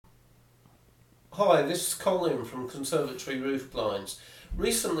Hi, this is Colin from Conservatory Roof Blinds.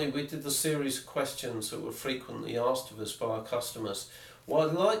 Recently we did a series of questions that were frequently asked of us by our customers. What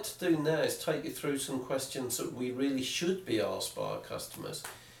I'd like to do now is take you through some questions that we really should be asked by our customers.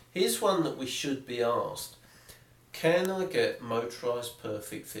 Here's one that we should be asked. Can I get motorised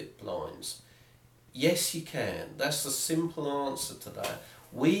perfect fit blinds? Yes, you can. That's the simple answer to that.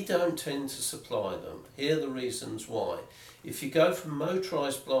 We don't tend to supply them. Here are the reasons why. If you go for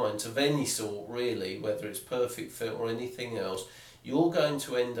motorised blinds of any sort really, whether it's perfect fit or anything else, you're going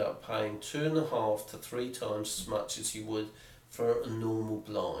to end up paying 2.5 to 3 times as much as you would for a normal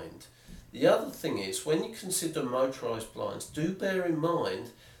blind. The other thing is, when you consider motorised blinds, do bear in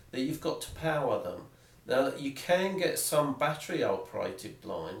mind that you've got to power them. Now, you can get some battery operated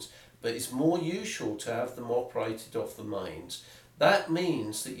blinds, but it's more usual to have them operated off the mains. That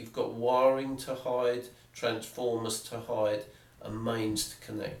means that you've got wiring to hide, transformers to hide, and mains to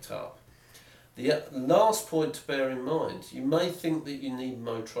connect up. The last point to bear in mind, you may think that you need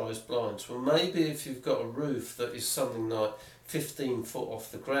motorised blinds. Well, maybe if you've got a roof that is something like 15 foot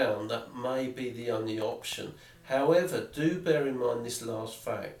off the ground, that may be the only option. However, do bear in mind this last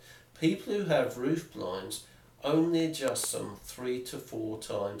fact. People who have roof blinds only adjust them 3 to 4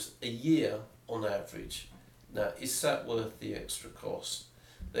 times a year on average. Now, is that worth the extra cost?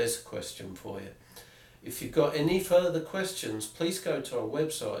 There's a question for you. If you've got any further questions, please go to our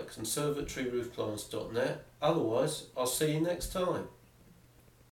website conservatoryroofblinds.net. Otherwise, I'll see you next time.